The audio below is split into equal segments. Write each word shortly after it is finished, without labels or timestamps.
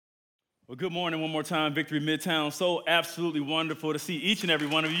Well, good morning one more time, Victory Midtown. So absolutely wonderful to see each and every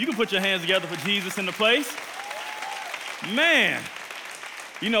one of you. You can put your hands together for Jesus in the place. Man,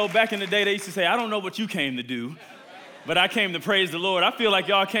 you know, back in the day, they used to say, I don't know what you came to do, but I came to praise the Lord. I feel like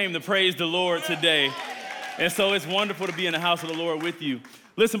y'all came to praise the Lord today. And so it's wonderful to be in the house of the Lord with you.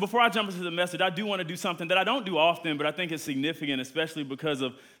 Listen, before I jump into the message, I do want to do something that I don't do often, but I think is significant, especially because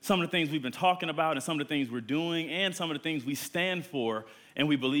of some of the things we've been talking about and some of the things we're doing and some of the things we stand for and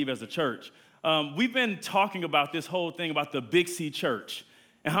we believe as a church. We've been talking about this whole thing about the Big C Church.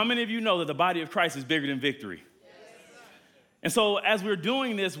 And how many of you know that the body of Christ is bigger than Victory? And so as we're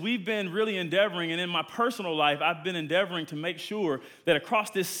doing this, we've been really endeavoring, and in my personal life, I've been endeavoring to make sure that across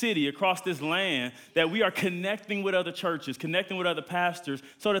this city, across this land, that we are connecting with other churches, connecting with other pastors,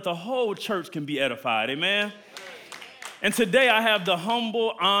 so that the whole church can be edified, amen? And today I have the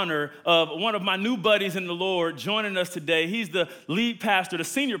humble honor of one of my new buddies in the Lord joining us today. He's the lead pastor, the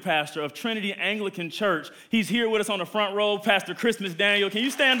senior pastor of Trinity Anglican Church. He's here with us on the front row, Pastor Christmas Daniel. Can you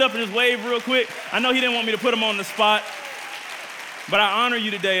stand up and just wave real quick? I know he didn't want me to put him on the spot. But I honor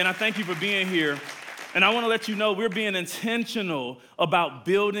you today, and I thank you for being here. And I want to let you know we're being intentional about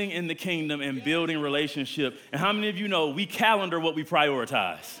building in the kingdom and building relationship. And how many of you know we calendar what we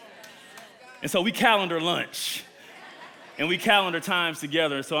prioritize? And so we calendar lunch. And we calendar times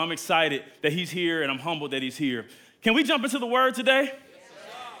together. So I'm excited that he's here, and I'm humbled that he's here. Can we jump into the word today?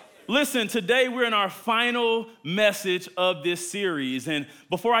 Listen, today we're in our final message of this series. And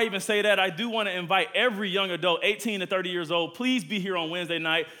before I even say that, I do want to invite every young adult, 18 to 30 years old, please be here on Wednesday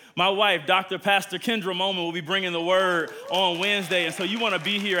night. My wife, Dr. Pastor Kendra Moman, will be bringing the word on Wednesday. And so you want to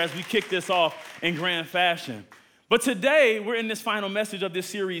be here as we kick this off in grand fashion. But today we're in this final message of this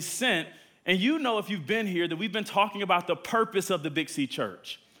series, Sent. And you know, if you've been here, that we've been talking about the purpose of the Big C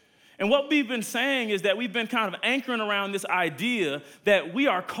Church. And what we've been saying is that we've been kind of anchoring around this idea that we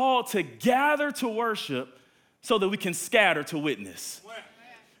are called to gather to worship so that we can scatter to witness.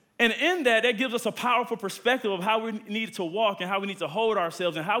 And in that gives us a powerful perspective of how we need to walk and how we need to hold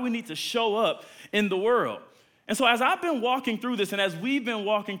ourselves and how we need to show up in the world. And so as I've been walking through this and as we've been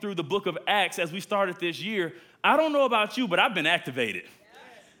walking through the book of Acts as we started this year, I don't know about you, but I've been activated.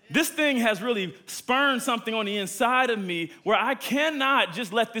 This thing has really spurned something on the inside of me where I cannot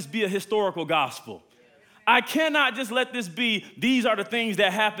just let this be a historical gospel. I cannot just let this be, these are the things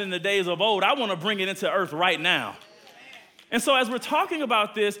that happened in the days of old. I want to bring it into earth right now. And so as we're talking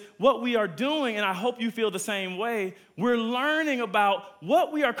about this, what we are doing, and I hope you feel the same way, we're learning about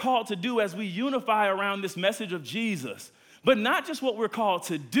what we are called to do as we unify around this message of Jesus. But not just what we're called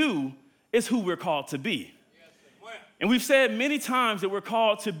to do, it's who we're called to be. And we've said many times that we're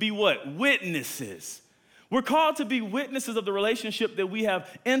called to be what? Witnesses. We're called to be witnesses of the relationship that we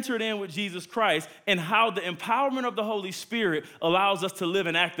have entered in with Jesus Christ and how the empowerment of the Holy Spirit allows us to live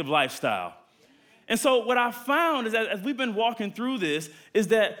an active lifestyle. And so what I found is that as we've been walking through this is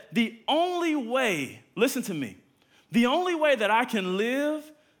that the only way, listen to me, the only way that I can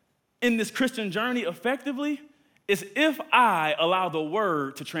live in this Christian journey effectively is if I allow the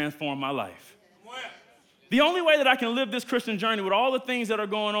word to transform my life. The only way that I can live this Christian journey with all the things that are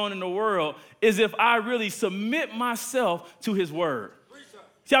going on in the world is if I really submit myself to his word.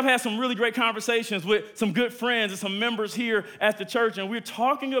 See, I've had some really great conversations with some good friends and some members here at the church, and we're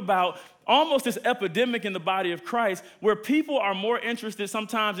talking about almost this epidemic in the body of Christ where people are more interested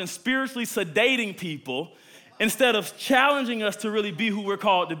sometimes in spiritually sedating people instead of challenging us to really be who we're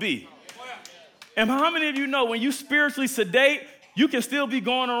called to be. And how many of you know when you spiritually sedate, you can still be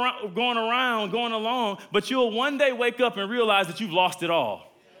going along, but you'll one day wake up and realize that you've lost it all.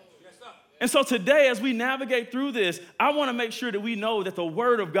 And so today, as we navigate through this, I want to make sure that we know that the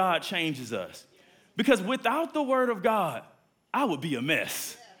Word of God changes us. Because without the Word of God, I would be a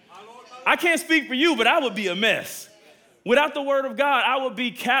mess. I can't speak for you, but I would be a mess. Without the Word of God, I would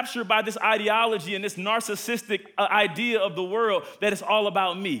be captured by this ideology and this narcissistic idea of the world that it's all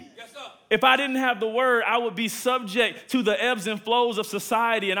about me. If I didn't have the word, I would be subject to the ebbs and flows of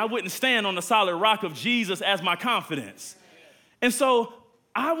society, and I wouldn't stand on the solid rock of Jesus as my confidence. And so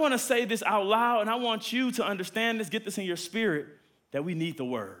I want to say this out loud, and I want you to understand this, get this in your spirit, that we need the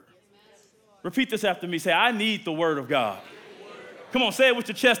word. Repeat this after me. Say, I need the word of God. Come on, say it with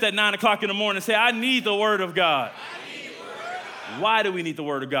your chest at 9 o'clock in the morning. Say, I need the word of God. Why do we need the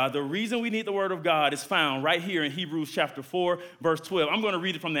word of God? The reason we need the word of God is found right here in Hebrews chapter 4, verse 12. I'm going to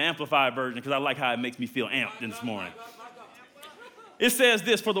read it from the Amplified version because I like how it makes me feel amped this morning. It says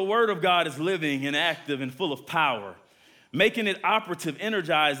this, for the word of God is living and active and full of power, making it operative,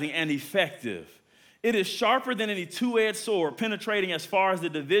 energizing, and effective. It is sharper than any two-edged sword, penetrating as far as the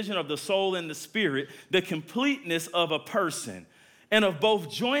division of the soul and the spirit, the completeness of a person. and of both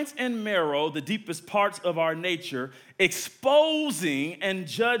joints and marrow, the deepest parts of our nature, exposing and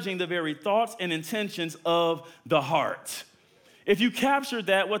judging the very thoughts and intentions of the heart. If you capture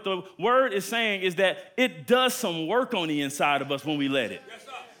that, what the word is saying is that it does some work on the inside of us when we let it. Yes,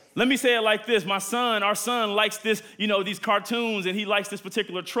 let me say it like this. Our son likes this, these cartoons, and he likes this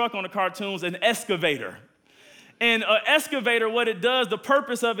particular truck on the cartoons, an excavator. And an excavator, what it does, the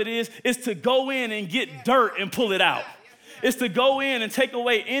purpose of it is to go in and get dirt and pull it out. It's to go in and take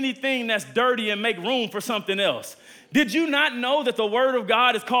away anything that's dirty and make room for something else. Did you not know that the word of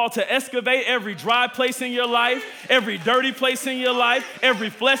God is called to excavate every dry place in your life, every dirty place in your life, every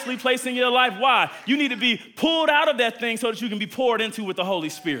fleshly place in your life? Why? You need to be pulled out of that thing so that you can be poured into with the Holy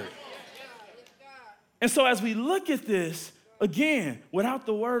Spirit. And so as we look at this, again, without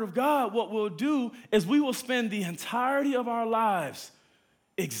the word of God, what we'll do is we will spend the entirety of our lives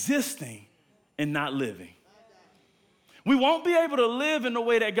existing and not living. We won't be able to live in the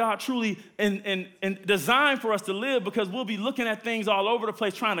way that God truly and designed for us to live, because we'll be looking at things all over the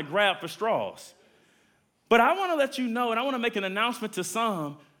place trying to grab for straws. But I want to let you know, and I want to make an announcement to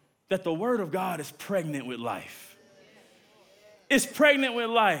some, that the word of God is pregnant with life. It's pregnant with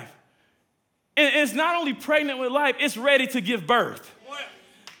life. And it's not only pregnant with life, it's ready to give birth.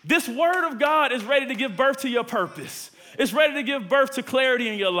 This word of God is ready to give birth to your purpose. It's ready to give birth to clarity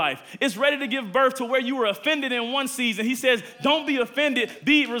in your life. It's ready to give birth to where you were offended in one season. He says, don't be offended.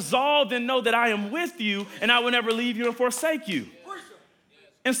 Be resolved and know that I am with you and I will never leave you or forsake you.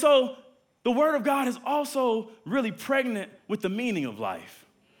 And so the word of God is also really pregnant with the meaning of life.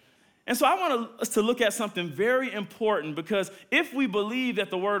 And so I want us to look at something very important, because if we believe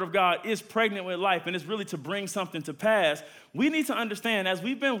that the word of God is pregnant with life and it's really to bring something to pass, we need to understand, as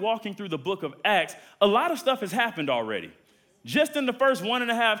we've been walking through the book of Acts, a lot of stuff has happened already. Just in the first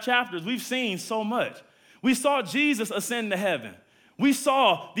 1.5 chapters, we've seen so much. We saw Jesus ascend to heaven. We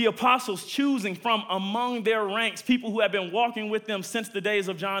saw the apostles choosing from among their ranks people who have been walking with them since the days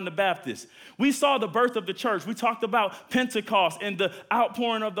of John the Baptist. We saw the birth of the church. We talked about Pentecost and the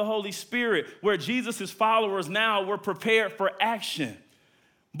outpouring of the Holy Spirit, where Jesus' followers now were prepared for action.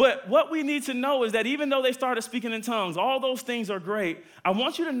 But what we need to know is that even though they started speaking in tongues, all those things are great. I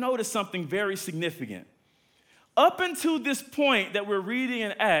want you to notice something very significant. Up until this point that we're reading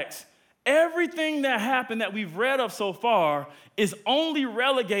in Acts, everything that happened that we've read of so far is only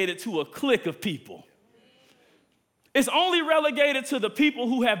relegated to a clique of people. It's only relegated to the people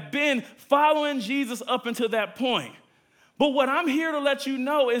who have been following Jesus up until that point. But what I'm here to let you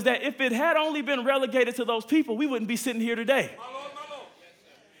know is that if it had only been relegated to those people, we wouldn't be sitting here today.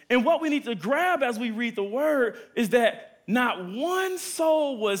 And what we need to grab as we read the word is that not one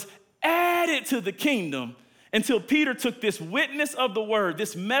soul was added to the kingdom until Peter took this witness of the word,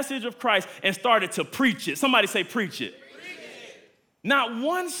 this message of Christ, and started to preach it. Somebody say, preach it. Preach it. Not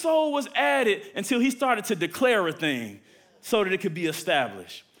one soul was added until he started to declare a thing so that it could be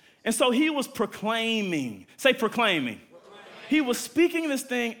established. And so he was proclaiming. Say proclaiming. He was speaking this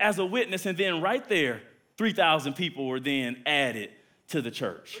thing as a witness, and then right there, 3,000 people were then added to the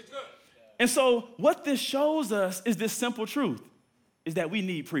church. And so what this shows us is this simple truth, is that we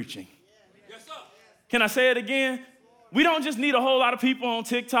need preaching. Can I say it again? We don't just need a whole lot of people on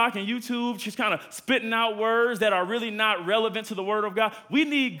TikTok and YouTube just kind of spitting out words that are really not relevant to the word of God. We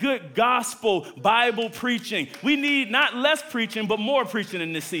need good gospel Bible preaching. We need not less preaching, but more preaching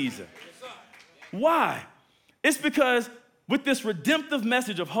in this season. Why? It's because with this redemptive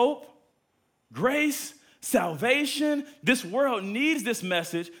message of hope, grace, salvation, this world needs this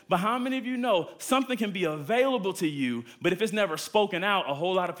message. But how many of you know something can be available to you, but if it's never spoken out, a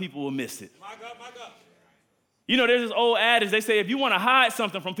whole lot of people will miss it. My God, my God. You know, there's this old adage, they say, if you want to hide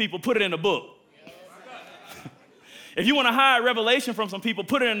something from people, put it in a book. If you want to hide revelation from some people,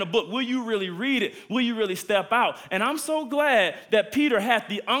 put it in a book. Will you really read it? Will you really step out? And I'm so glad that Peter had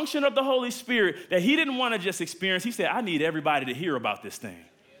the unction of the Holy Spirit that he didn't want to just experience. He said, I need everybody to hear about this thing.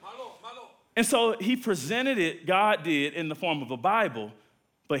 And so he presented it, God did, in the form of a Bible.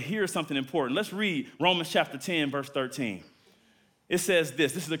 But here's something important. Let's read Romans chapter 10, verse 13. It says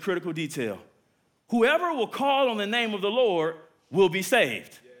this is a critical detail. Whoever will call on the name of the Lord will be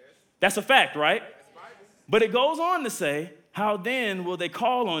saved. That's a fact, right? But it goes on to say, how then will they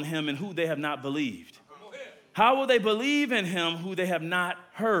call on him in who they have not believed? How will they believe in him who they have not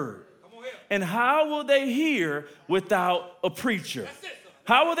heard? And how will they hear without a preacher?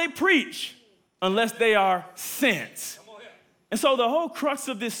 How will they preach unless they are sent? And so the whole crux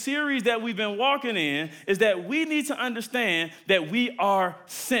of this series that we've been walking in is that we need to understand that we are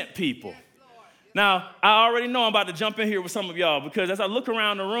sent people. Now, I already know I'm about to jump in here with some of y'all, because as I look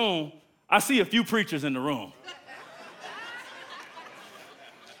around the room, I see a few preachers in the room.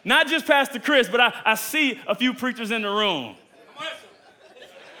 Not just Pastor Chris, but I see a few preachers in the room.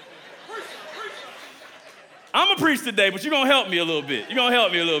 I'm going to preach today, but you're going to help me a little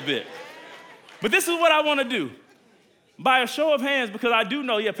bit. But this is what I want to do. By a show of hands, because I do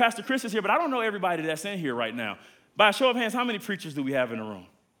know, Pastor Chris is here, but I don't know everybody that's in here right now. By a show of hands, how many preachers do we have in the room?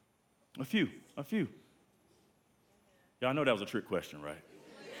 A few. Y'all know that was a trick question, right?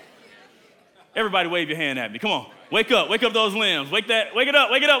 Everybody wave your hand at me. Come on. Wake up those limbs. Wake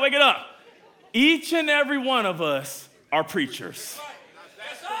it up. Each and every one of us are preachers.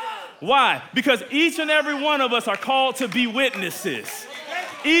 Why? Because each and every one of us are called to be witnesses.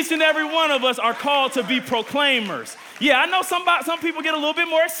 Each and every one of us are called to be proclaimers. Yeah, I know some people get a little bit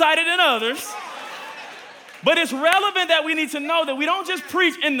more excited than others, but it's relevant that we need to know that we don't just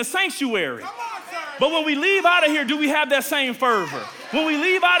preach in the sanctuary. But when we leave out of here, do we have that same fervor? When we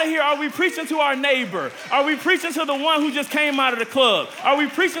leave out of here, are we preaching to our neighbor? Are we preaching to the one who just came out of the club? Are we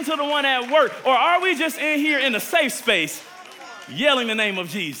preaching to the one at work? Or are we just in here in a safe space yelling the name of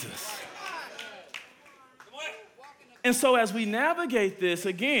Jesus? And so as we navigate this,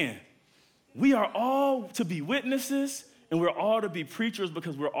 again, we are all to be witnesses and we're all to be preachers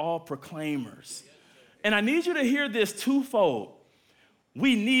because we're all proclaimers. And I need you to hear this twofold.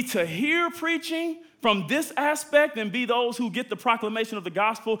 We need to hear preaching from this aspect and be those who get the proclamation of the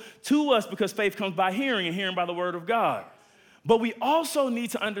gospel to us because faith comes by hearing and hearing by the word of God. But we also need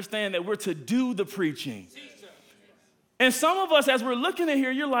to understand that we're to do the preaching. And some of us, as we're looking at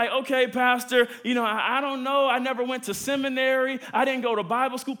here, you're like, okay, Pastor, I don't know. I never went to seminary. I didn't go to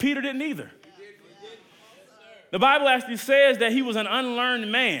Bible school. Peter didn't either. The Bible actually says that he was an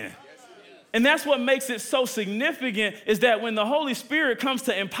unlearned man. And that's what makes it so significant is that when the Holy Spirit comes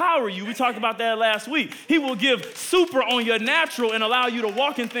to empower you, we talked about that last week, he will give super on your natural and allow you to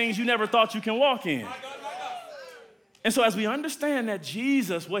walk in things you never thought you can walk in. And so as we understand that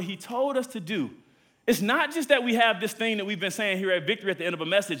Jesus, what he told us to do, it's not just that we have this thing that we've been saying here at Victory at the end of a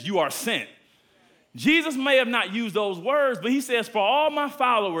message, you are sent. Jesus may have not used those words, but he says, for all my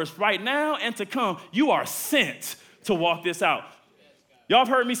followers right now and to come, you are sent to walk this out. Y'all have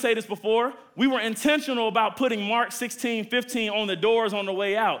heard me say this before. We were intentional about putting Mark 16:15 on the doors on the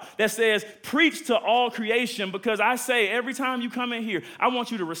way out that says, preach to all creation, because I say every time you come in here, I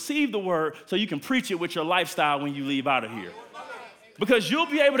want you to receive the word so you can preach it with your lifestyle when you leave out of here. Because you'll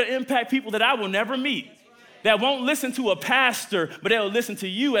be able to impact people that I will never meet, that won't listen to a pastor, but they'll listen to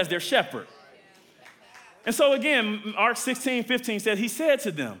you as their shepherd. And so again, Mark 16:15 says, he said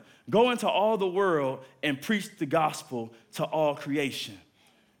to them, go into all the world and preach the gospel to all creation.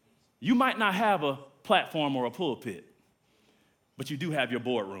 You might not have a platform or a pulpit, but you do have your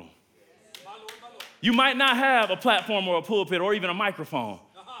boardroom. You might not have a platform or a pulpit or even a microphone,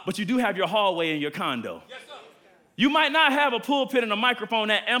 but you do have your hallway in your condo. You might not have a pulpit and a microphone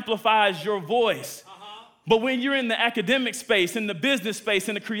that amplifies your voice, but when you're in the academic space, in the business space,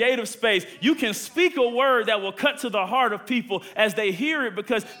 in the creative space, you can speak a word that will cut to the heart of people as they hear it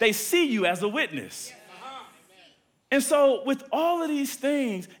because they see you as a witness. And so with all of these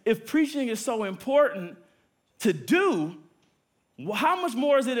things, if preaching is so important to do, how much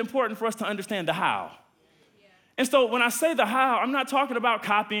more is it important for us to understand the how? And so when I say the how, I'm not talking about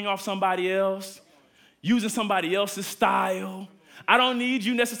copying off somebody else, using somebody else's style. I don't need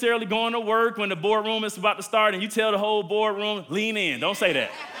you necessarily going to work when the boardroom is about to start and you tell the whole boardroom, lean in. Don't say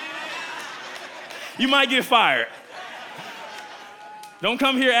that. You might get fired. Don't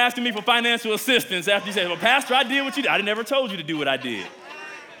come here asking me for financial assistance after you say, well, Pastor, I did what you did. I never told you to do what I did.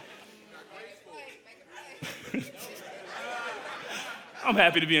 I'm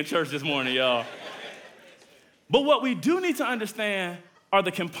happy to be in church this morning, y'all. But what we do need to understand are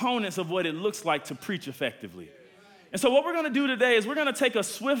the components of what it looks like to preach effectively. And so what we're going to do today is we're going to take a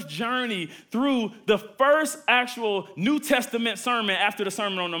swift journey through the first actual New Testament sermon after the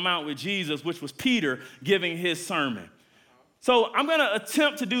Sermon on the Mount with Jesus, which was Peter giving his sermon. So I'm going to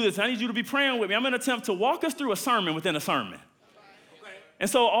attempt to do this. I need you to be praying with me. I'm going to attempt to walk us through a sermon within a sermon. And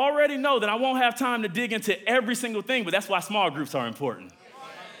so already know that I won't have time to dig into every single thing, but that's why small groups are important,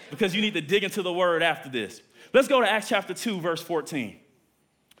 because you need to dig into the word after this. Let's go to Acts chapter 2, verse 14.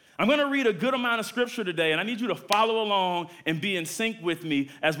 I'm going to read a good amount of scripture today, and I need you to follow along and be in sync with me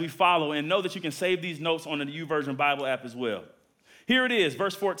as we follow, and know that you can save these notes on the YouVersion Bible app as well. Here it is,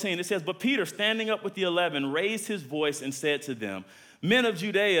 verse 14. It says, but Peter, standing up with the 11, raised his voice and said to them, men of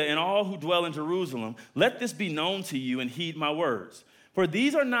Judea and all who dwell in Jerusalem, let this be known to you and heed my words. For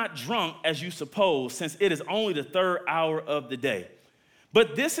these are not drunk as you suppose, since it is only the third hour of the day.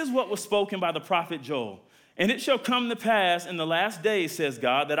 But this is what was spoken by the prophet Joel. And it shall come to pass in the last days, says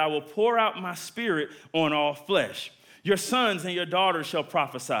God, that I will pour out my spirit on all flesh. Your sons and your daughters shall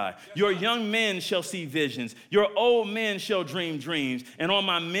prophesy. Your young men shall see visions. Your old men shall dream dreams. And on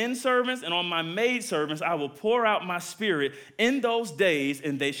my men servants and on my maid servants I will pour out my spirit in those days,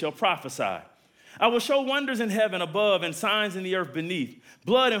 and they shall prophesy. I will show wonders in heaven above and signs in the earth beneath,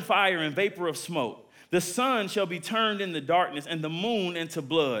 blood and fire and vapor of smoke. The sun shall be turned into darkness and the moon into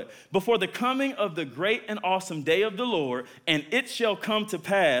blood before the coming of the great and awesome day of the Lord. And it shall come to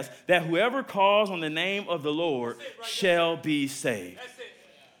pass that whoever calls on the name of the Lord shall be saved.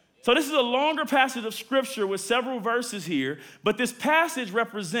 So this is a longer passage of scripture with several verses here, but this passage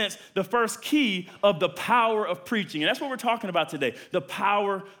represents the first key of the power of preaching. And that's what we're talking about today, the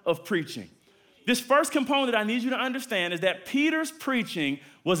power of preaching. This first component I need you to understand is that Peter's preaching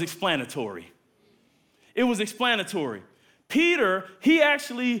was explanatory. It was explanatory. Peter, he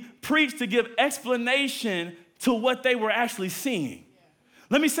actually preached to give explanation to what they were actually seeing.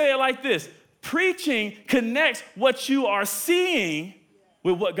 Let me say it like this. Preaching connects what you are seeing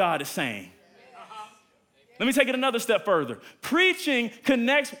with what God is saying. Let me take it another step further. Preaching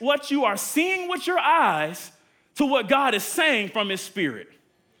connects what you are seeing with your eyes to what God is saying from his spirit.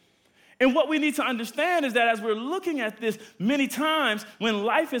 And what we need to understand is that as we're looking at this many times, when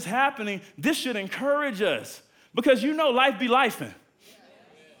life is happening, this should encourage us. Because you know life be lifing.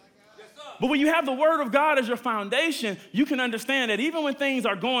 But when you have the word of God as your foundation, you can understand that even when things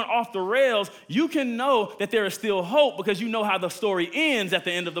are going off the rails, you can know that there is still hope because you know how the story ends at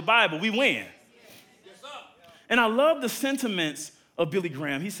the end of the Bible. We win. And I love the sentiments of Billy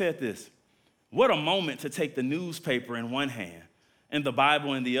Graham. He said this, what a moment to take the newspaper in one hand and the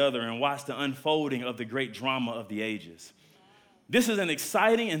Bible in the other and watch the unfolding of the great drama of the ages. This is an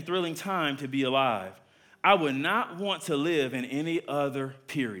exciting and thrilling time to be alive. I would not want to live in any other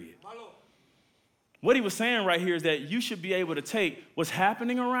period. What he was saying right here is that you should be able to take what's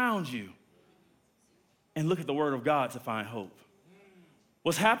happening around you and look at the word of God to find hope.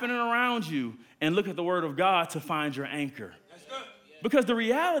 What's happening around you and look at the word of God to find your anchor. Because the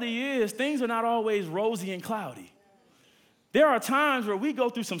reality is things are not always rosy and cloudy. There are times where we go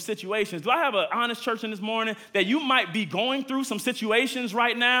through some situations. Do I have an honest church in this morning that you might be going through some situations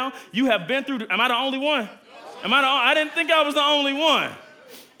right now? You have been through, am I the only one? I didn't think I was the only one.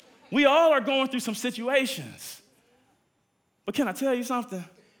 We all are going through some situations. But can I tell you something?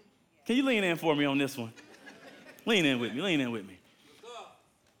 Can you lean in for me on this one? Lean in with me.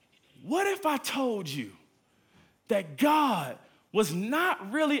 What if I told you that God was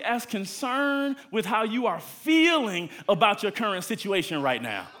not really as concerned with how you are feeling about your current situation right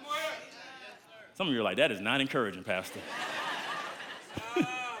now? Some of you are like, that is not encouraging, Pastor.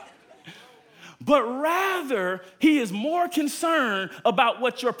 But rather, he is more concerned about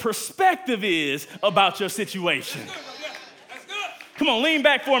what your perspective is about your situation. Come on, lean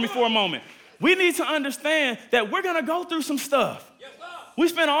back for me for a moment. We need to understand that we're gonna go through some stuff. We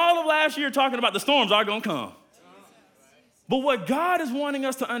spent all of last year talking about the storms are gonna come. But what God is wanting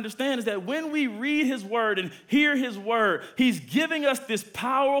us to understand is that when we read his word and hear his word, he's giving us this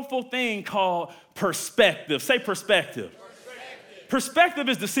powerful thing called perspective. Say perspective. Perspective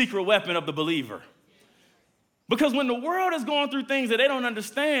is the secret weapon of the believer. Because when the world is going through things that they don't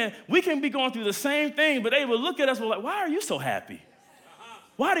understand, we can be going through the same thing, but they will look at us and be like, why are you so happy?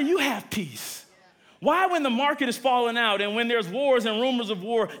 Why do you have peace? Why when the market is falling out and when there's wars and rumors of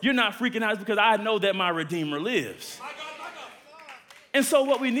war, you're not freaking out? It's because I know that my Redeemer lives. And so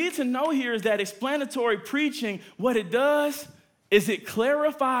what we need to know here is that explanatory preaching, what it does is it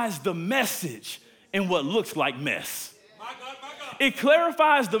clarifies the message in what looks like mess. It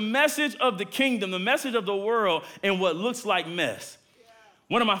clarifies the message of the kingdom, the message of the world in what looks like mess.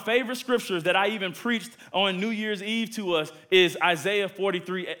 One of my favorite scriptures that I even preached on New Year's Eve to us is Isaiah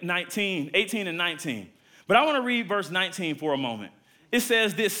 43:18 and 19. But I want to read verse 19 for a moment. It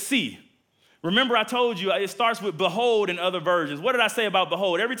says this, see. Remember I told you it starts with behold in other versions. What did I say about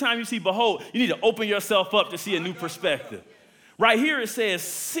behold? Every time you see behold, you need to open yourself up to see a new perspective. Right here it says,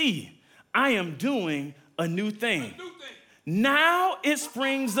 see, I am doing a new thing. Now it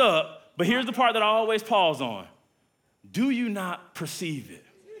springs up, but here's the part that I always pause on. Do you not perceive it?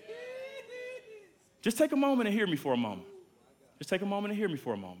 Just take a moment and hear me for a moment.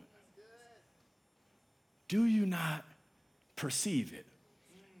 Do you not perceive it?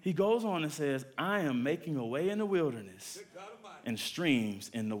 He goes on and says, I am making a way in the wilderness and streams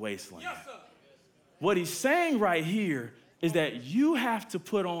in the wasteland. What he's saying right here is that you have to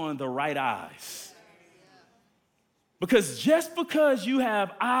put on the right eyes. Because just because you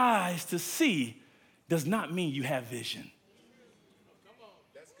have eyes to see does not mean you have vision.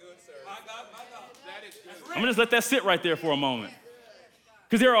 That's good, sir. I'm gonna just let that sit right there for a moment.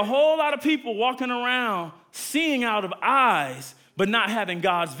 Because there are a whole lot of people walking around seeing out of eyes, but not having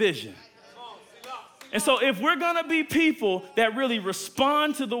God's vision. And so if we're gonna be people that really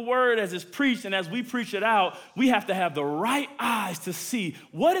respond to the word as it's preached and as we preach it out, we have to have the right eyes to see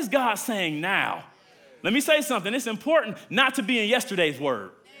what is God saying now. Let me say something. It's important not to be in yesterday's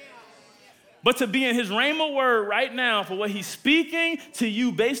word, but to be in his rhema word right now for what he's speaking to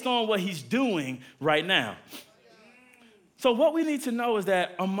you based on what he's doing right now. So what we need to know is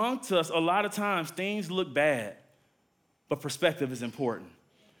that amongst us, a lot of times things look bad, but perspective is important.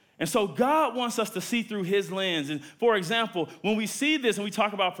 And so God wants us to see through his lens. And for example, when we see this and we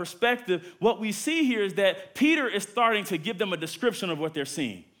talk about perspective, what we see here is that Peter is starting to give them a description of what they're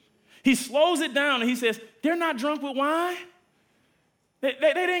seeing. He slows it down and he says, they're not drunk with wine. They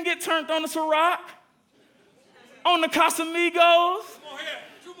didn't get turned on the Ciroc, on the Casamigos.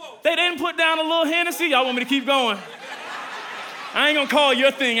 They didn't put down a little Hennessy. Y'all want me to keep going? I ain't gonna call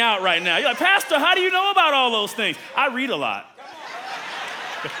your thing out right now. You're like, Pastor, how do you know about all those things? I read a lot.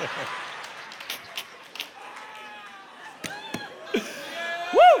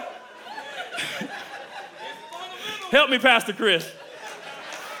 Woo! Help me, Pastor Chris.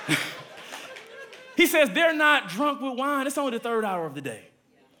 He says they're not drunk with wine. It's only the third hour of the day.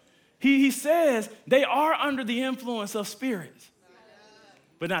 He says they are under the influence of spirits,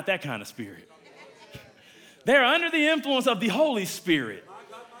 but not that kind of spirit. They're under the influence of the Holy Spirit.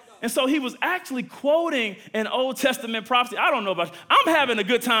 And so he was actually quoting an Old Testament prophecy. I don't know about you. I'm having a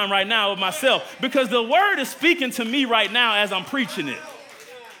good time right now with myself because the word is speaking to me right now as I'm preaching it.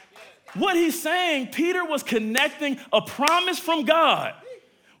 What he's saying, Peter was connecting a promise from God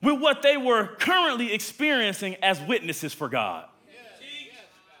with what they were currently experiencing as witnesses for God.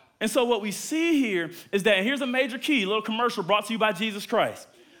 And so what we see here is that, and here's a major key, a little commercial brought to you by Jesus Christ.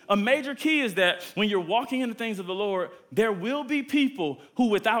 A major key is that when you're walking in the things of the Lord, there will be people who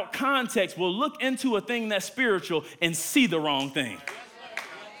without context will look into a thing that's spiritual and see the wrong thing.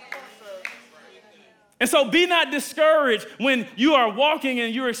 And so be not discouraged when you are walking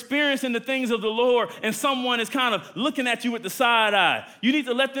and you're experiencing the things of the Lord and someone is kind of looking at you with the side eye. You need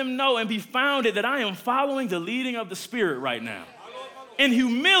to let them know and be founded that I am following the leading of the Spirit right now. In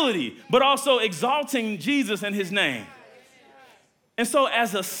humility, but also exalting Jesus and his name. And so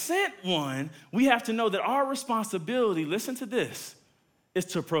as a sent one, we have to know that our responsibility, listen to this, is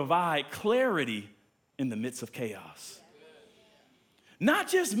to provide clarity in the midst of chaos. Not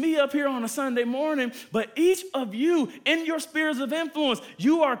just me up here on a Sunday morning, but each of you in your spheres of influence,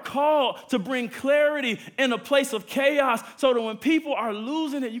 you are called to bring clarity in a place of chaos so that when people are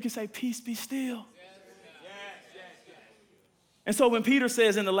losing it, you can say, peace be still. And so when Peter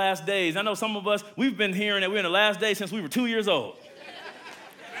says in the last days, I know some of us, we've been hearing that we're in the last days since we were 2 years old.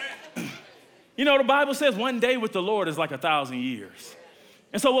 You know, the Bible says one day with the Lord is like 1,000 years.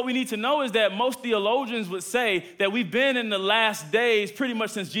 And so what we need to know is that most theologians would say that we've been in the last days pretty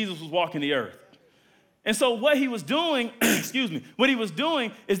much since Jesus was walking the earth. And so what he was doing, what he was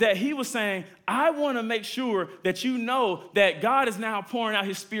doing is that he was saying, I want to make sure that you know that God is now pouring out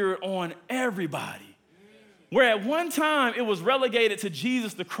his Spirit on everybody. Where at one time it was relegated to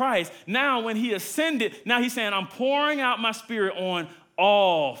Jesus the Christ, now when he ascended, now he's saying, I'm pouring out my Spirit on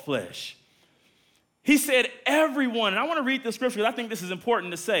all flesh. He said everyone, and I want to read the scripture because I think this is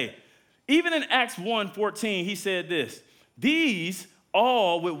important to say. Even in Acts 1:14, he said this, these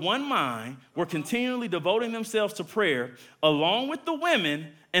all with one mind were continually devoting themselves to prayer along with the women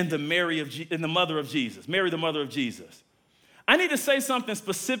and the mother of Jesus, Mary, the mother of Jesus. I need to say something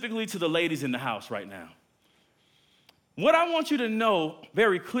specifically to the ladies in the house right now. What I want you to know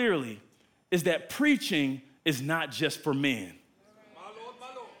very clearly is that preaching is not just for men.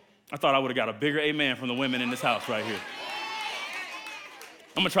 I thought I would have got a bigger amen from the women in this house right here.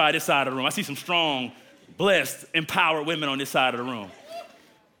 I'm gonna try this side of the room. I see some strong, blessed, empowered women on this side of the room.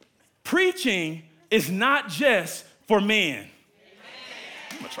 Preaching is not just for men.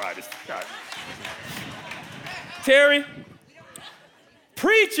 I'm gonna try this. God. Terry,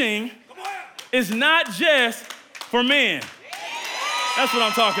 preaching is not just for men. That's what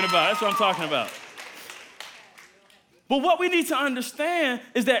I'm talking about. That's what I'm talking about. But what we need to understand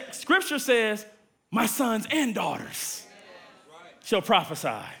is that Scripture says, my sons and daughters shall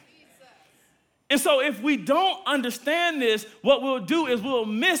prophesy. And so if we don't understand this, what we'll do is we'll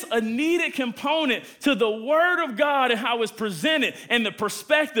miss a needed component to the Word of God and how it's presented and the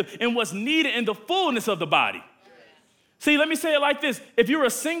perspective and what's needed in the fullness of the body. See, let me say it like this. If you're a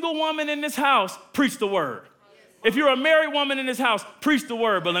single woman in this house, preach the Word. If you're a married woman in this house, preach the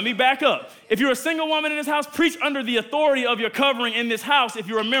word. But let me back up. If you're a single woman in this house, preach under the authority of your covering in this house if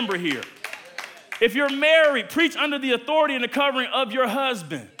you're a member here. If you're married, preach under the authority and the covering of your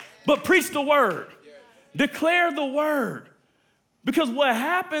husband. But preach the word. Declare the word. Because what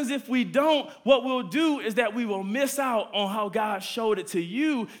happens if we don't, what we'll do is that we will miss out on how God showed it to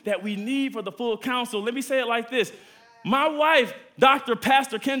you that we need for the full counsel. Let me say it like this. My wife, Dr.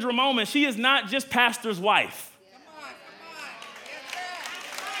 Pastor Kendra Moman, she is not just pastor's wife.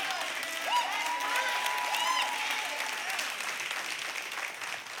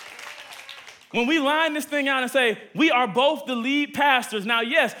 When we line this thing out and say, we are both the lead pastors. Now,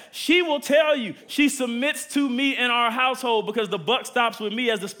 yes, she will tell you she submits to me in our household because the buck stops with me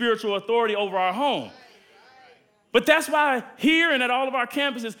as the spiritual authority over our home. But that's why here and at all of our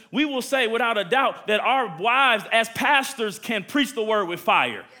campuses, we will say without a doubt that our wives as pastors can preach the word with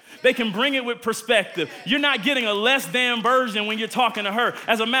fire. They can bring it with perspective. You're not getting a less than version when you're talking to her.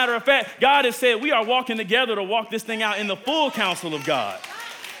 As a matter of fact, God has said we are walking together to walk this thing out in the full counsel of God.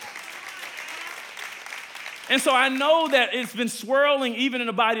 And so I know that it's been swirling even in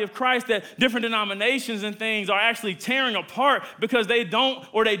the body of Christ that different denominations and things are actually tearing apart because they don't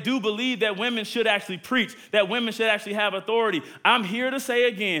or they do believe that women should actually preach, that women should actually have authority. I'm here to say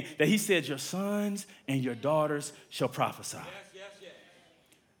again that he said your sons and your daughters shall prophesy. Yes.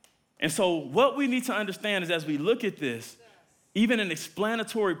 And so what we need to understand is as we look at this, even in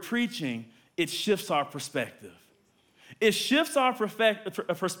explanatory preaching, it shifts our perspective. It shifts our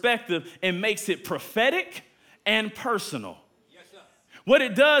perspective and makes it prophetic and personal. Yes, sir. What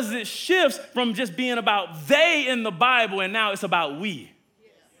it does is it shifts from just being about they in the Bible and now it's about we.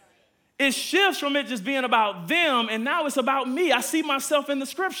 Yes. It shifts from it just being about them and now it's about me. I see myself in the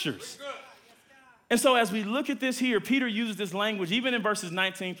scriptures. And so as we look at this here, Peter uses this language, even in verses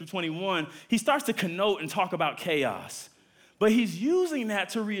 19 through 21, he starts to connote and talk about chaos. But he's using that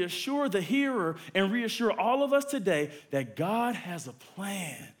to reassure the hearer and reassure all of us today that God has a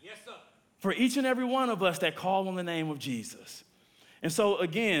plan. Yes, sir. For each and every one of us that call on the name of Jesus. And so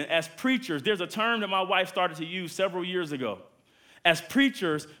again, as preachers, there's a term that my wife started to use several years ago. As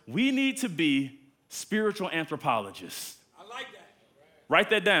preachers, we need to be spiritual anthropologists. I like that.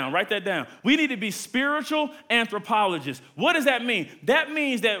 Write that down. We need to be spiritual anthropologists. What does that mean? That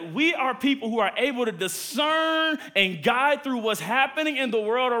means that we are people who are able to discern and guide through what's happening in the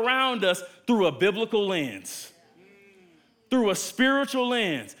world around us through a biblical lens, through a spiritual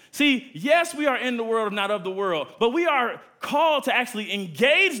lens. See, yes, we are in the world, not of the world, but we are called to actually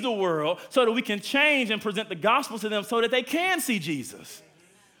engage the world so that we can change and present the gospel to them so that they can see Jesus.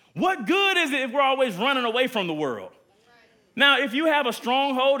 What good is it if we're always running away from the world? Now, if you have a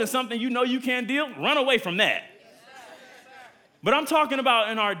stronghold and something you know you can't deal, run away from that. But I'm talking about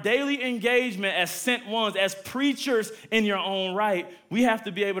in our daily engagement as sent ones, as preachers in your own right, we have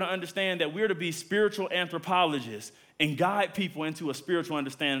to be able to understand that we're to be spiritual anthropologists and guide people into a spiritual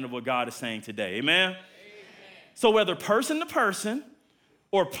understanding of what God is saying today. Amen? Amen. So whether person to person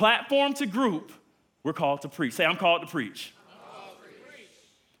or platform to group, we're called to preach. Say, I'm called to preach.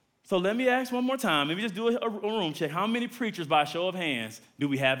 So let me ask one more time. Let me just do a room check. How many preachers, by a show of hands, do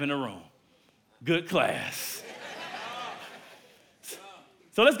we have in the room? Good class.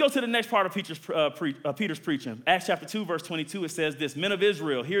 So let's go to the next part of Peter's preaching. Acts chapter 2, verse 22, it says this, Men of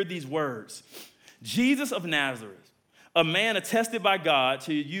Israel, hear these words. Jesus of Nazareth, a man attested by God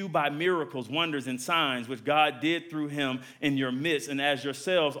to you by miracles, wonders, and signs, which God did through him in your midst, and as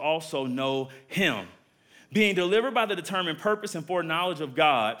yourselves also know him. Being delivered by the determined purpose and foreknowledge of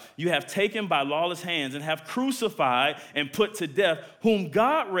God, you have taken by lawless hands and have crucified and put to death, whom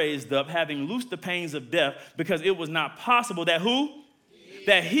God raised up, having loosed the pains of death, because it was not possible that who?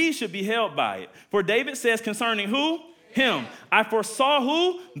 That he should be held by it. For David says concerning who? Him. I foresaw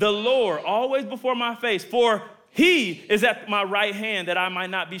who? The Lord, always before my face. For he is at my right hand that I might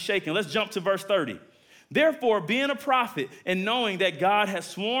not be shaken. Let's jump to verse 30. Therefore, being a prophet and knowing that God has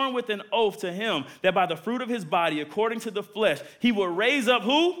sworn with an oath to him that by the fruit of his body, according to the flesh, he will raise up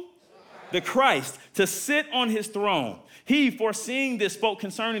who? The Christ to sit on his throne. He, foreseeing this, spoke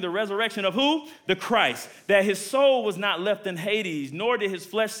concerning the resurrection of who? The Christ, that his soul was not left in Hades, nor did his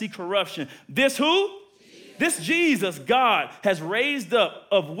flesh see corruption. This who? This Jesus God has raised up,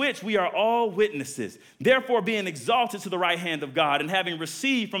 of which we are all witnesses. Therefore, being exalted to the right hand of God and having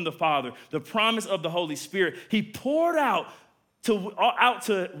received from the Father the promise of the Holy Spirit, he poured out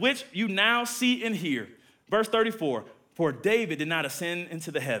to which you now see and hear. Verse 34, for David did not ascend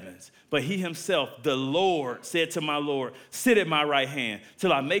into the heavens, but he himself, the Lord, said to my Lord, sit at my right hand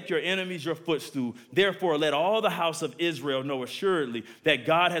till I make your enemies your footstool. Therefore, let all the house of Israel know assuredly that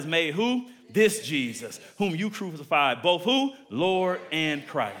God has made who? This Jesus, whom you crucified, both who? Lord and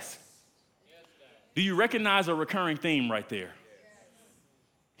Christ. Do you recognize a recurring theme right there?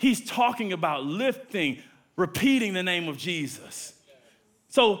 He's talking about lifting, repeating the name of Jesus.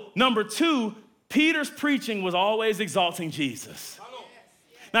 So number two, Peter's preaching was always exalting Jesus.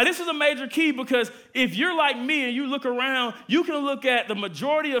 Now, this is a major key because if you're like me and you look around, you can look at the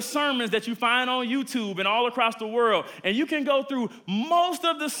majority of sermons that you find on YouTube and all across the world, and you can go through most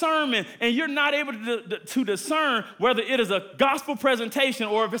of the sermon and you're not able to discern whether it is a gospel presentation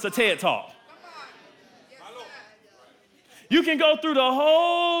or if it's a TED Talk. You can go through the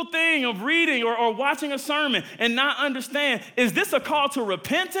whole thing of reading or watching a sermon and not understand, is this a call to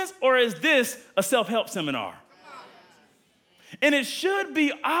repentance or is this a self-help seminar? And it should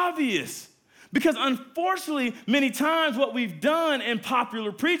be obvious because unfortunately, many times what we've done in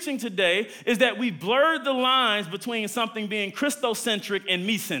popular preaching today is that we've blurred the lines between something being Christocentric and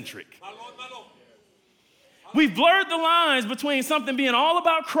me-centric. We've blurred the lines between something being all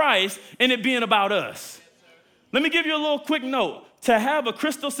about Christ and it being about us. Let me give you a little quick note. To have a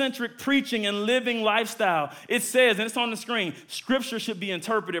Christocentric preaching and living lifestyle, it says, and it's on the screen, Scripture should be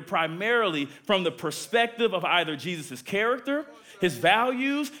interpreted primarily from the perspective of either Jesus' character, his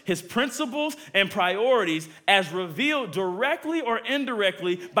values, his principles, and priorities as revealed directly or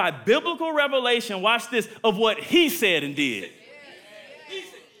indirectly by biblical revelation, watch this, of what he said and did.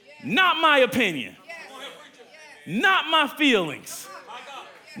 Not my opinion, not my feelings.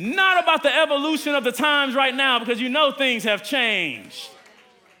 Not about the evolution of the times right now because you know things have changed.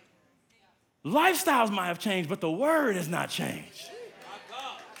 Lifestyles might have changed, but the word has not changed.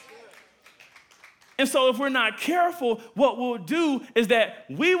 And so if we're not careful, what we'll do is that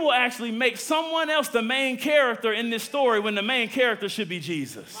we will actually make someone else the main character in this story when the main character should be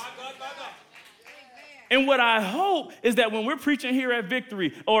Jesus. And what I hope is that when we're preaching here at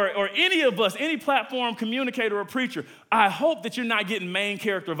Victory, or any of us, any platform communicator or preacher, I hope that you're not getting main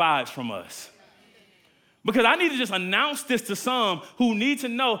character vibes from us. Because I need to just announce this to some who need to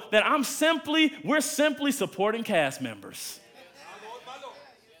know that we're simply supporting cast members.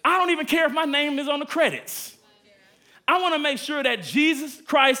 I don't even care if my name is on the credits. I want to make sure that Jesus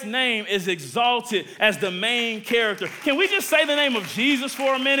Christ's name is exalted as the main character. Can we just say the name of Jesus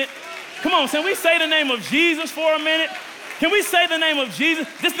for a minute? Come on, can we say the name of Jesus for a minute? Can we say the name of Jesus?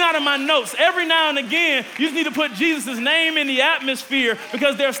 This is not in my notes. Every now and again, you just need to put Jesus' name in the atmosphere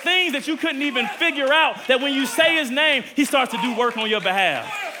because there's things that you couldn't even figure out that when you say his name, he starts to do work on your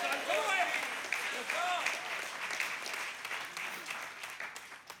behalf.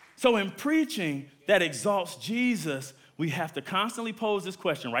 So in preaching that exalts Jesus, we have to constantly pose this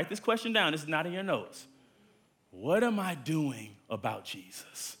question. Write this question down. This is not in your notes. What am I doing about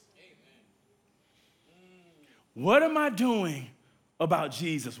Jesus? What am I doing about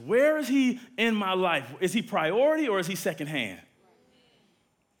Jesus? Where is he in my life? Is he priority or is he secondhand?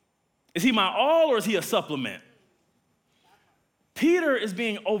 Is he my all or is he a supplement? Peter is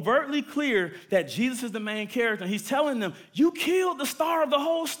being overtly clear that Jesus is the main character. And he's telling them, you killed the star of the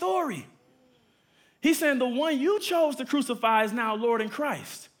whole story. He's saying the one you chose to crucify is now Lord in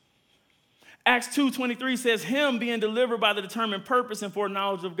Christ. Acts 2:23 says, him being delivered by the determined purpose and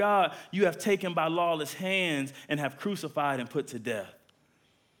foreknowledge of God, you have taken by lawless hands and have crucified and put to death.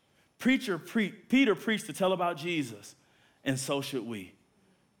 Peter preached to tell about Jesus, and so should we.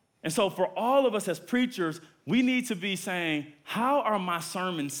 And so for all of us as preachers, we need to be saying, how are my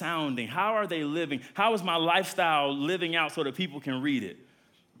sermons sounding? How are they living? How is my lifestyle living out so that people can read it?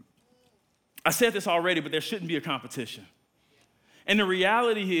 I said this already, but there shouldn't be a competition. And the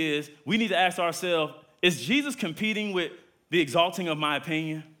reality is, we need to ask ourselves, is Jesus competing with the exalting of my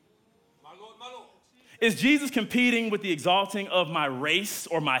opinion? My Lord. Is Jesus competing with the exalting of my race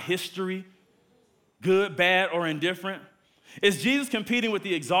or my history, good, bad, or indifferent? Is Jesus competing with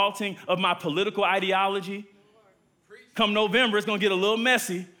the exalting of my political ideology? Come November, it's going to get a little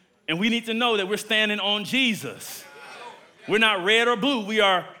messy, and we need to know that we're standing on Jesus. We're not red or blue. We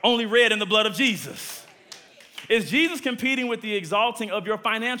are only red in the blood of Jesus. Is Jesus competing with the exalting of your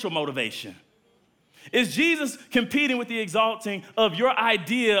financial motivation? Is Jesus competing with the exalting of your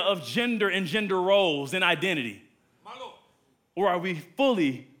idea of gender and gender roles and identity? Or are we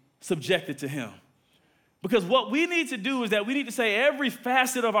fully subjected to him? Because what we need to do is that we need to say every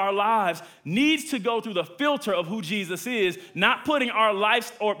facet of our lives needs to go through the filter of who Jesus is, not putting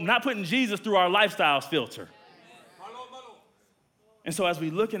Jesus through our lifestyles filter. And so as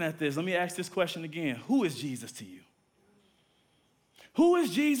we're looking at this, let me ask this question again. Who is Jesus to you? Who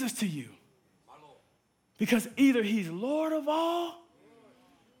is Jesus to you? Because either he's Lord of all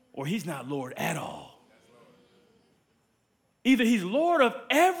or he's not Lord at all. Either he's Lord of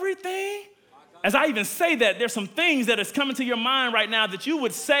everything. As I even say that, there's some things that is coming to your mind right now that you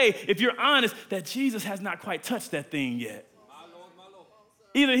would say, if you're honest, that Jesus has not quite touched that thing yet.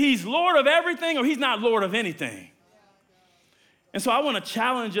 Either he's Lord of everything or he's not Lord of anything. And so I want to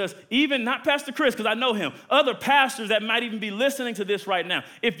challenge us, even not Pastor Chris, because I know him, other pastors that might even be listening to this right now.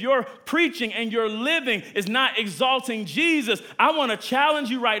 If your preaching and your living is not exalting Jesus, I want to challenge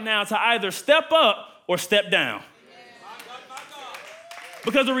you right now to either step up or step down.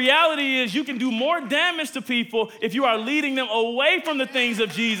 Because the reality is you can do more damage to people if you are leading them away from the things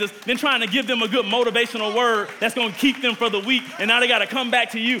of Jesus than trying to give them a good motivational word that's going to keep them for the week, and now they got to come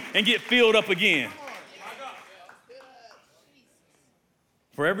back to you and get filled up again.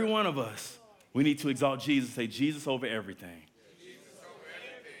 For every one of us, we need to exalt Jesus, say Jesus over everything.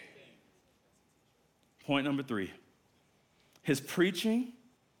 Point number 3, his preaching,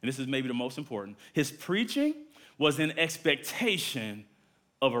 and this is maybe the most important, his preaching was in expectation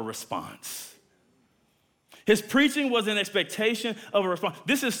of a response. His preaching was an expectation of a response.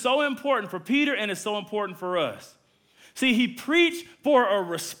 This is so important for Peter, and it's so important for us. See, he preached for a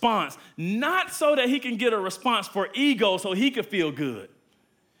response, not so that he can get a response for ego so he could feel good.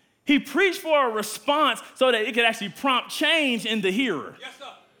 He preached for a response so that it could actually prompt change in the hearer. Yes, sir.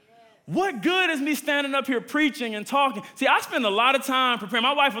 What good is me standing up here preaching and talking? See, I spend a lot of time preparing.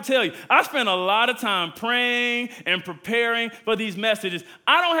 My wife will tell you, I spend a lot of time praying and preparing for these messages.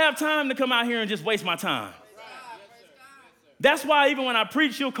 I don't have time to come out here and just waste my time. That's why even when I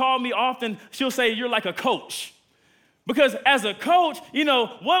preach, she'll call me often. She'll say, you're like a coach. Because as a coach, you know,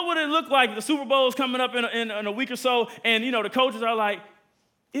 what would it look like? The Super Bowl is coming up in a week or so, and, you know, the coaches are like,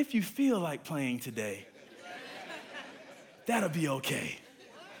 if you feel like playing today, that'll be okay.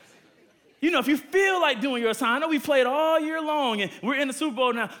 You know, if you feel like doing your assignment, I know we played all year long and we're in the Super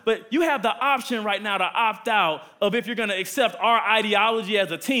Bowl now, but you have the option right now to opt out of if you're going to accept our ideology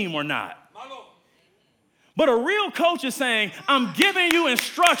as a team or not. But a real coach is saying, I'm giving you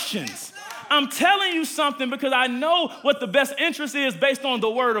instructions. I'm telling you something because I know what the best interest is based on the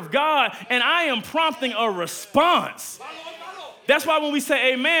word of God, and I am prompting a response. That's why when we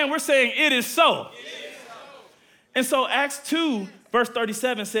say amen, we're saying it is so. And so Acts 2, verse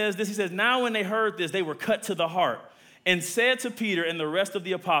 37 says this. He says, now when they heard this, they were cut to the heart and said to Peter and the rest of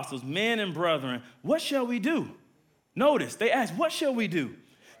the apostles, men and brethren, what shall we do? Notice, they asked, what shall we do?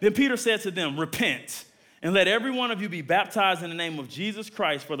 Then Peter said to them, repent and let every one of you be baptized in the name of Jesus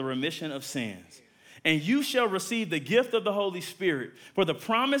Christ for the remission of sins. And you shall receive the gift of the Holy Spirit, for the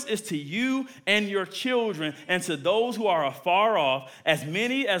promise is to you and your children and to those who are afar off, as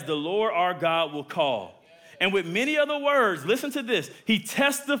many as the Lord our God will call. And with many other words, listen to this, he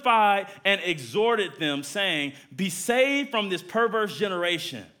testified and exhorted them, saying, be saved from this perverse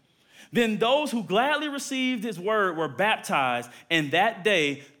generation. Then those who gladly received his word were baptized, and that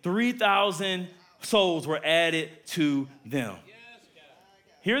day 3,000 souls were added to them.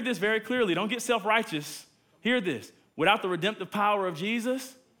 Hear this very clearly. Don't get self-righteous. Hear this. Without the redemptive power of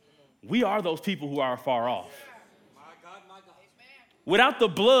Jesus, we are those people who are far off. My God, my God. Without the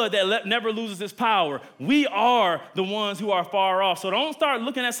blood that never loses its power, we are the ones who are far off. So don't start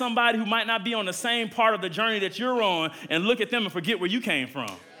looking at somebody who might not be on the same part of the journey that you're on and look at them and forget where you came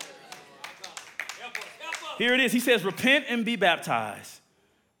from. Here it is. He says, repent and be baptized.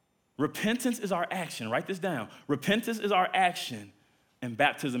 Repentance is our action. Write this down. Repentance is our action, and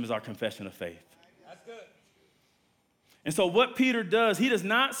baptism is our confession of faith. That's good. And so what Peter does, he does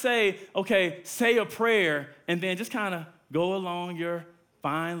not say, okay, say a prayer and then just kind of go along your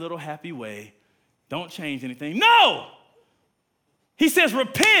fine little happy way. Don't change anything. No! He says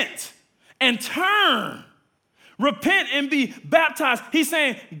repent and turn. Repent and be baptized. He's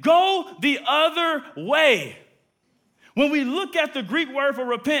saying go the other way. When we look at the Greek word for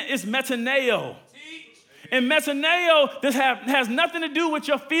repent, it's metaneo. And metaneo has nothing to do with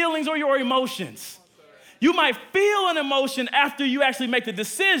your feelings or your emotions. You might feel an emotion after you actually make the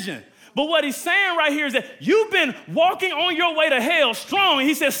decision. But what he's saying right here is that you've been walking on your way to hell strong.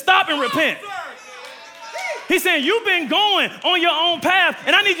 He says, stop and repent. He's saying, you've been going on your own path,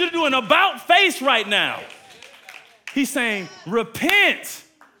 and I need you to do an about face right now. He's saying, repent.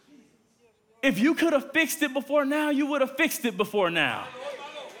 If you could have fixed it before now, you would have fixed it before now.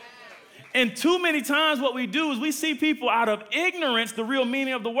 And too many times what we do is we see people out of ignorance, the real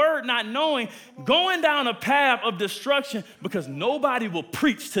meaning of the word, not knowing, going down a path of destruction because nobody will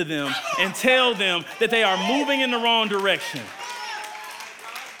preach to them and tell them that they are moving in the wrong direction.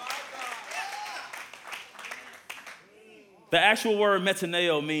 The actual word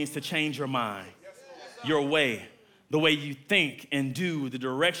metaneo means to change your mind, your way, the way you think and do, the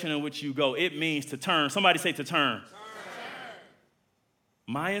direction in which you go. It means to turn. Somebody say to turn.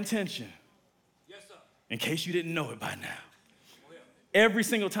 My intention, in case you didn't know it by now, every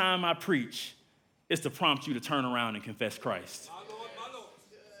single time I preach is to prompt you to turn around and confess Christ.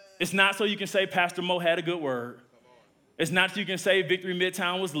 It's not so you can say Pastor Mo had a good word. It's not that you can say Victory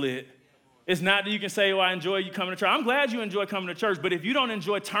Midtown was lit. It's not that you can say, oh, I enjoy you coming to church. I'm glad you enjoy coming to church, but if you don't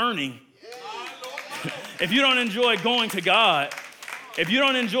enjoy turning, if you don't enjoy going to God, if you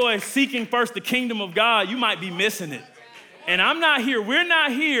don't enjoy seeking first the kingdom of God, you might be missing it. And we're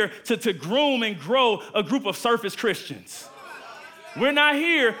not here to groom and grow a group of surface Christians. We're not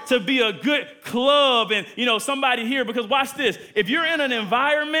here to be a good club and, somebody here, because watch this. If you're in an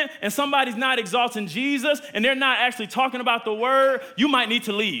environment and somebody's not exalting Jesus and they're not actually talking about the word, you might need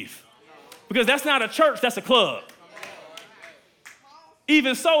to leave. Because that's not a church, that's a club.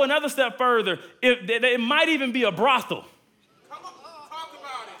 Even so, another step further, it might even be a brothel.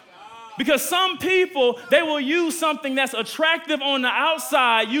 Because some people, they will use something that's attractive on the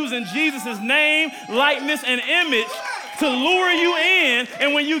outside using Jesus' name, likeness, and image to lure you in,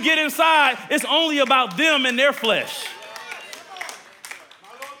 and when you get inside, it's only about them and their flesh.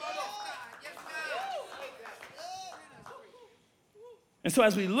 And so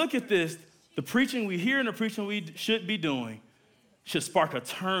as we look at this, the preaching we hear and the preaching we should be doing should spark a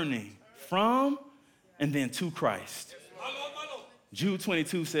turning from and then to Christ. Jude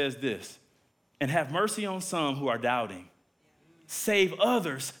 22 says this, and have mercy on some who are doubting. Save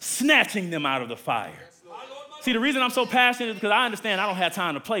others, snatching them out of the fire. See, the reason I'm so passionate is because I understand I don't have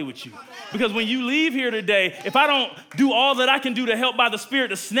time to play with you. Because when you leave here today, if I don't do all that I can do to help by the Spirit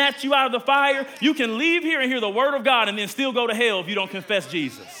to snatch you out of the fire, you can leave here and hear the word of God and then still go to hell if you don't confess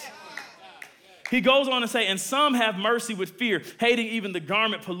Jesus. He goes on to say, and some have mercy with fear, hating even the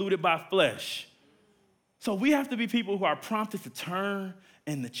garment polluted by flesh. So we have to be people who are prompted to turn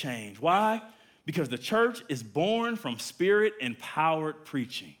and to change. Why? Because the church is born from Spirit-empowered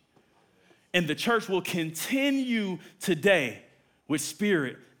preaching. And the church will continue today with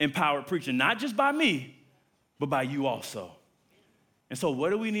Spirit-empowered preaching, not just by me, but by you also. And so what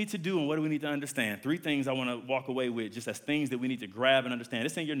do we need to do and what do we need to understand? 3 things I want to walk away with just as things that we need to grab and understand.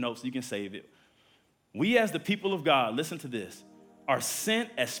 It's in your notes so you can save it. We as the people of God, listen to this, are sent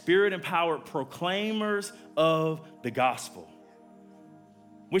as Spirit-empowered proclaimers of the gospel.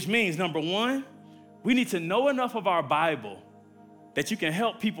 Which means, number 1, we need to know enough of our Bible that you can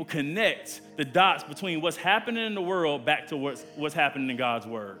help people connect the dots between what's happening in the world back to what's happening in God's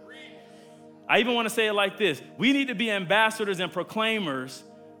word. I even want to say it like this. We need to be ambassadors and proclaimers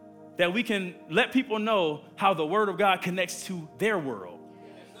that we can let people know how the word of God connects to their world.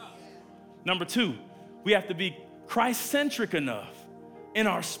 Number 2, we have to be Christ-centric enough in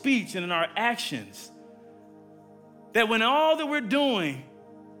our speech and in our actions that when all that we're doing,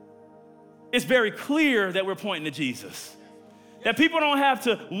 it's very clear that we're pointing to Jesus. That people don't have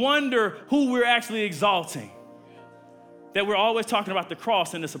to wonder who we're actually exalting. That we're always talking about the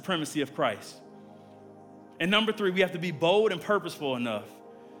cross and the supremacy of Christ. And number 3, we have to be bold and purposeful enough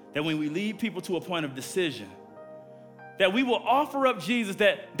that when we lead people to a point of decision, that we will offer up Jesus,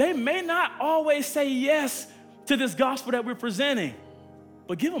 that they may not always say yes to this gospel that we're presenting,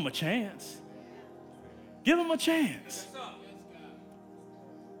 but give them a chance. Give them a chance.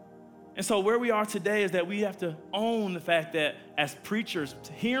 And so where we are today is that we have to own the fact that as preachers,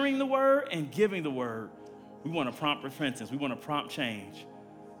 hearing the word and giving the word, we want to prompt repentance. We want to prompt change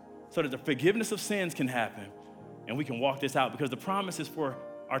so that the forgiveness of sins can happen and we can walk this out, because the promise is for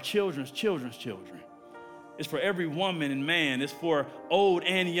our children's children's children. It's for every woman and man. It's for old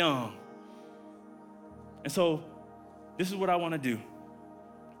and young. And so this is what I want to do.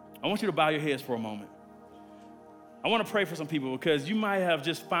 I want you to bow your heads for a moment. I want to pray for some people because you might have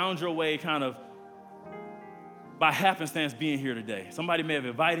just found your way kind of by happenstance being here today. Somebody may have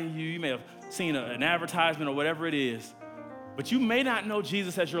invited you. You may have seen an advertisement or whatever it is. But you may not know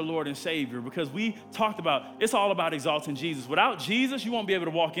Jesus as your Lord and Savior, because we talked about it's all about exalting Jesus. Without Jesus, you won't be able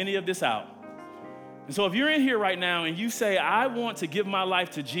to walk any of this out. And so if you're in here right now and you say, I want to give my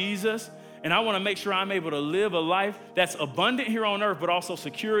life to Jesus, and I want to make sure I'm able to live a life that's abundant here on earth, but also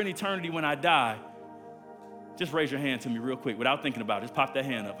secure in eternity when I die, just raise your hand to me real quick without thinking about it. Just pop that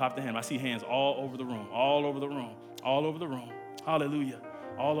hand up, pop that hand. I see hands all over the room, all over the room, all over the room. Hallelujah,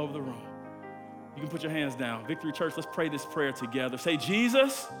 all over the room. You can put your hands down. Victory Church, let's pray this prayer together. Say,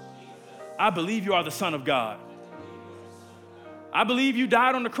 Jesus, I believe you are the Son of God. I believe you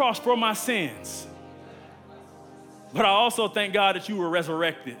died on the cross for my sins. But I also thank God that you were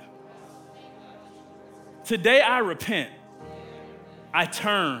resurrected. Today I repent. I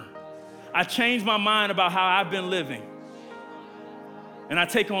turn. I change my mind about how I've been living. And I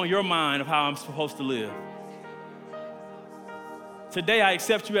take on your mind of how I'm supposed to live. Today I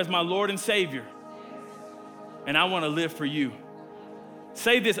accept you as my Lord and Savior. And I want to live for you.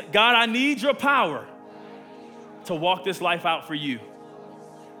 Say this, God, I need your power to walk this life out for you.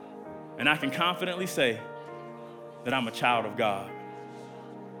 And I can confidently say, that I'm a child of God.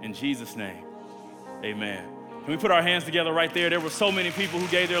 In Jesus' name, amen. Can we put our hands together right there? There were so many people who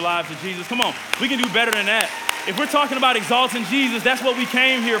gave their lives to Jesus. Come on, we can do better than that. If we're talking about exalting Jesus, that's what we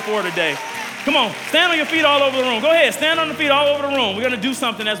came here for today. Come on, stand on your feet all over the room. Go ahead, stand on the feet all over the room. We're gonna do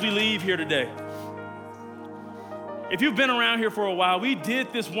something as we leave here today. If you've been around here for a while, we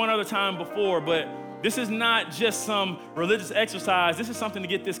did this one other time before, but this is not just some religious exercise. This is something to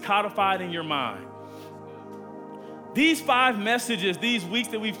get this codified in your mind. These 5 messages, these weeks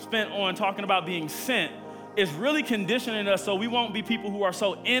that we've spent on talking about being sent, is really conditioning us so we won't be people who are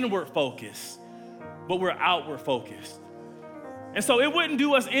so inward focused, but we're outward focused. And so it wouldn't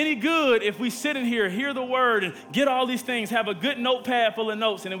do us any good if we sit in here, hear the word, and get all these things, have a good notepad full of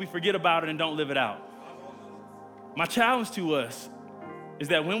notes, and then we forget about it and don't live it out. My challenge to us is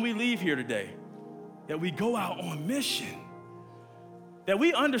that when we leave here today, that we go out on mission, that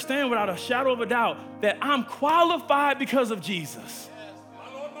we understand without a shadow of a doubt that I'm qualified because of Jesus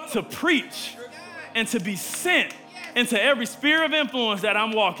to preach and to be sent into every sphere of influence that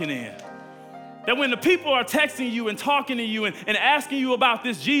I'm walking in. That when the people are texting you and talking to you and asking you about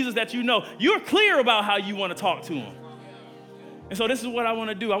this Jesus that you know, you're clear about how you want to talk to them. And so this is what I want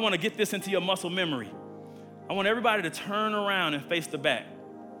to do. I want to get this into your muscle memory. I want everybody to turn around and face the back.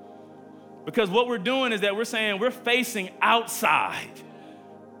 Because what we're doing is that we're saying we're facing outside.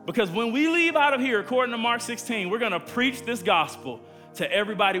 Because when we leave out of here, according to Mark 16, we're going to preach this gospel to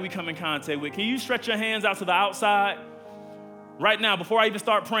everybody we come in contact with. Can you stretch your hands out to the outside? Right now, before I even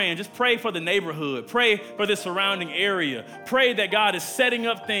start praying, just pray for the neighborhood. Pray for the surrounding area. Pray that God is setting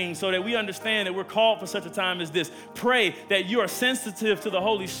up things so that we understand that we're called for such a time as this. Pray that you are sensitive to the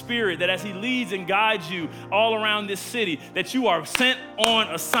Holy Spirit, that as he leads and guides you all around this city, that you are sent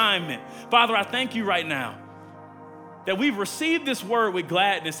on assignment. Father, I thank you right now that we've received this word with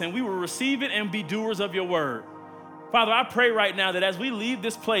gladness and we will receive it and be doers of your word. Father, I pray right now that as we leave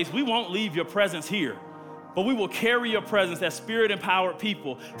this place, we won't leave your presence here, but we will carry your presence as spirit-empowered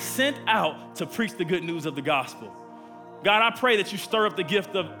people sent out to preach the good news of the gospel. God, I pray that you stir up the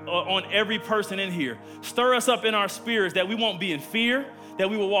gift on every person in here. Stir us up in our spirits that we won't be in fear, that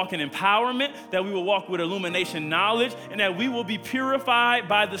we will walk in empowerment, that we will walk with illumination knowledge, and that we will be purified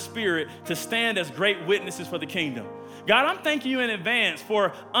by the Spirit to stand as great witnesses for the kingdom. God, I'm thanking you in advance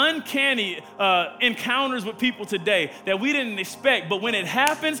for uncanny encounters with people today that we didn't expect, but when it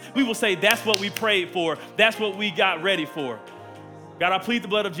happens, we will say, that's what we prayed for. That's what we got ready for. God, I plead the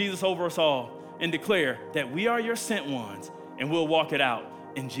blood of Jesus over us all and declare that we are your sent ones, and we'll walk it out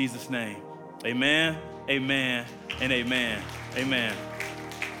in Jesus' name. Amen, amen, and amen. Amen.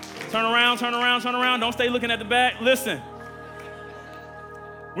 Turn around, turn around, turn around. Don't stay looking at the back. Listen,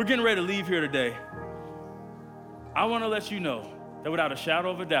 we're getting ready to leave here today. I want to let you know that without a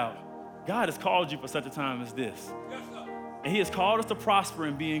shadow of a doubt, God has called you for such a time as this. Yes, sir. And he has called us to prosper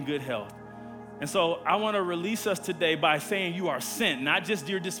and be in good health. And so I want to release us today by saying you are sent, not just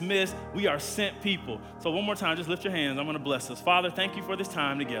you're dismissed, we are sent people. So one more time, just lift your hands. I'm going to bless us. Father, thank you for this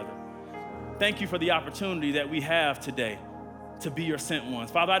time together. Thank you for the opportunity that we have today to be your sent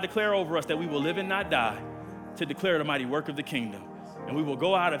ones. Father, I declare over us that we will live and not die to declare the mighty work of the kingdom. And we will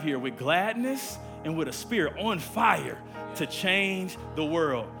go out of here with gladness and with a spirit on fire to change the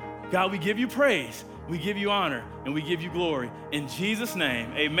world. God, we give you praise, we give you honor, and we give you glory. In Jesus'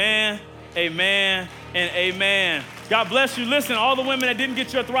 name, amen, amen, and amen. God bless you. Listen, all the women that didn't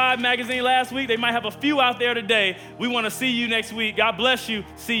get your Thrive magazine last week, they might have a few out there today. We want to see you next week. God bless you.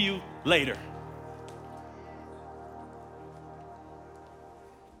 See you later.